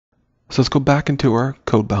So let's go back into our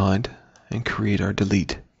code behind and create our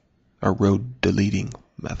row deleting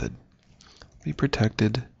method. Be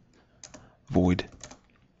protected, void,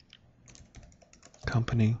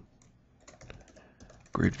 company,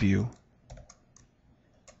 Gridview,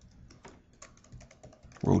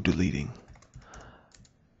 row deleting,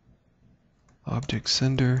 object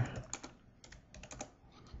sender,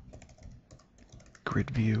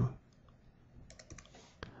 Gridview,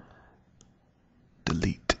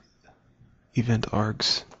 delete, event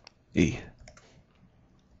args E.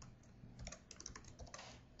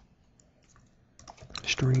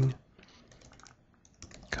 String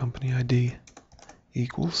company ID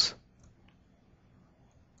equals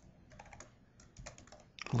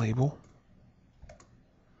label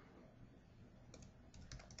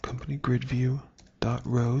company Gridview dot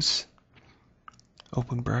rows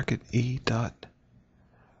open bracket E dot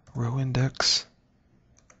row index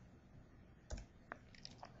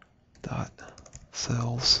dot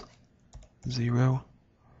cells 0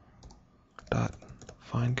 dot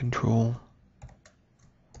find control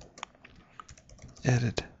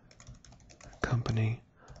edit company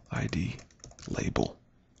ID label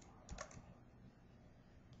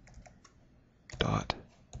dot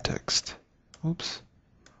text. Oops.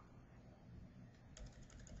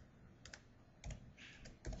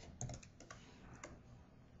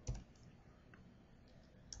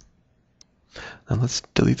 Now let's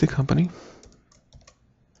delete the company.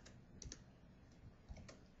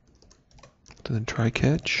 Then try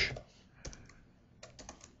catch.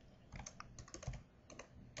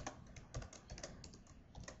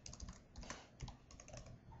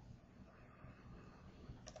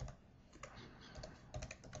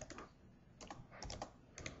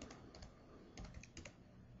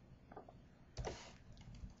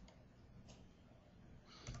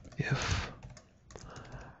 If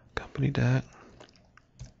company dot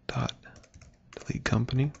delete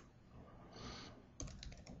company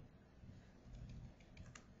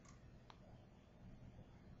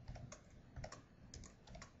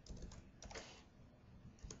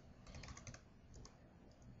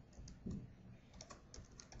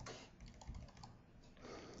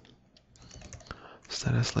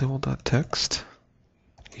status label dot text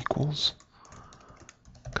equals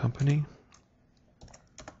company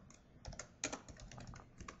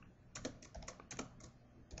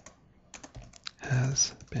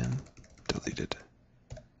has been deleted,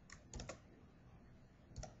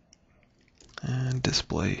 and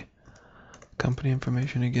display company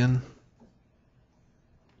information again.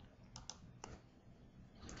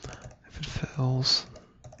 If it fails,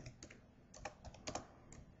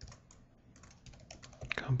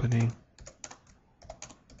 company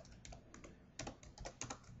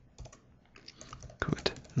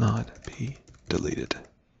could not be deleted.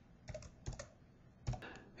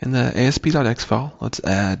 In the ASP.x file, let's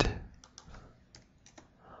add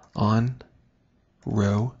on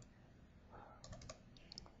row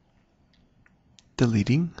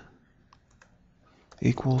deleting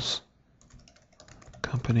equals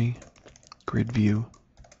company Gridview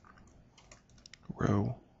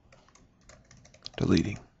row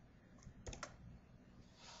deleting.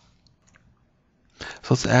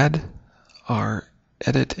 So let's add our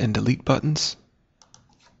edit and delete buttons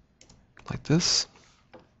like this.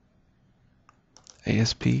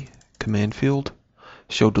 ASP command field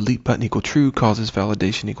show delete button equal true causes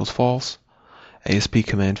validation equals false. ASP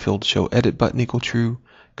command field show edit button equal true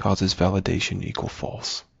causes validation equal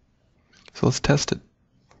false. So let's test it.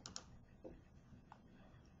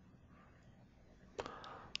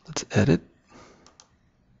 Let's edit.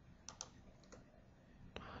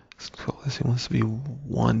 Let's call this, he wants to be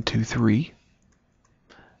 1, 2, 3.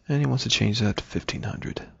 And he wants to change that to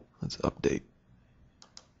 1500. Let's update.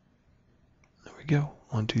 There we go.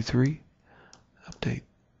 1, 2, 3. Update.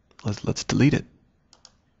 Let's delete it.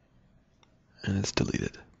 And it's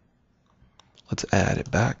deleted. Let's add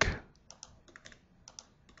it back.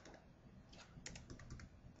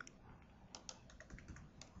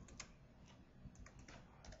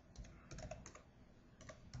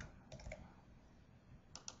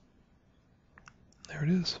 There it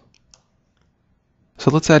is.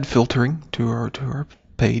 So let's add filtering to our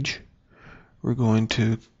page. We're going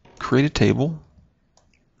to create a table.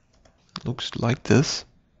 It looks like this,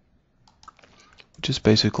 which just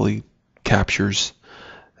basically captures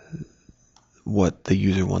what the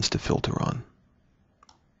user wants to filter on.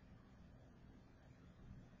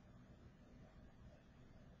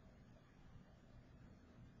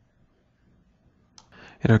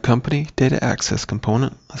 In our company data access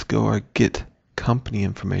component, let's go our get company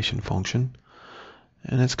information function,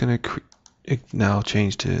 and it's going to now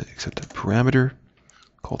change to accept a parameter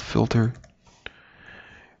called filter.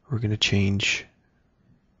 We're going to change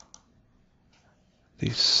the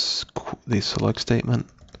select statement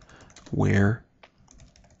where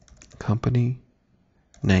company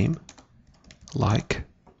name, like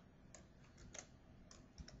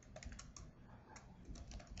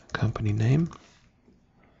company name.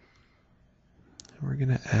 And we're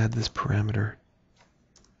going to add this parameter,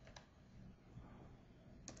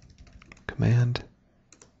 command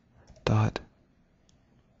dot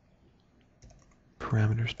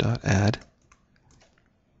parameters dot add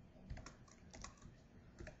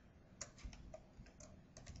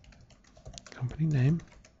company name.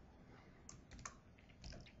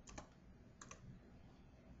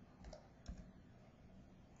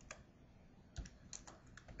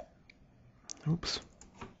 Oops.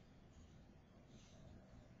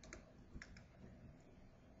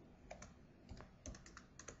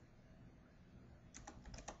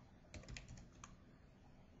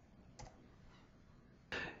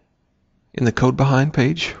 In the code behind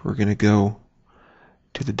page, we're going to go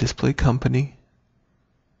to the display company.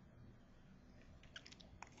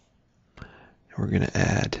 And we're going to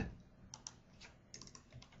add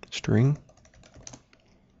string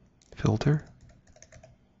filter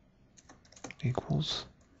equals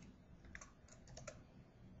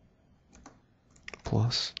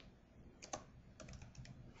plus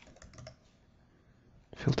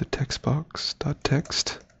filter text box dot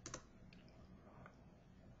text.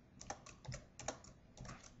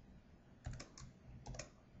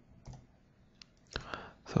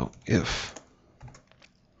 So if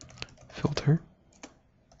filter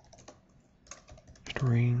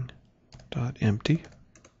string dot empty,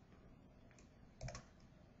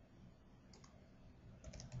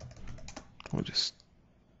 we'll just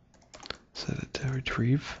set it to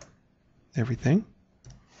retrieve everything,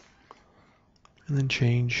 and then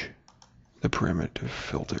change the parameter to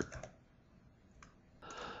filter.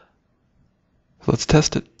 So let's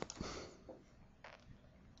test it.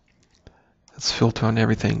 Let's filter on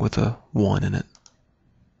everything with a 1 in it,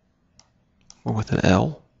 or with an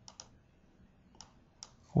L,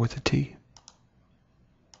 or with a T,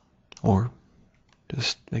 or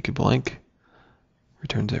just make it blank,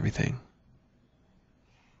 returns everything.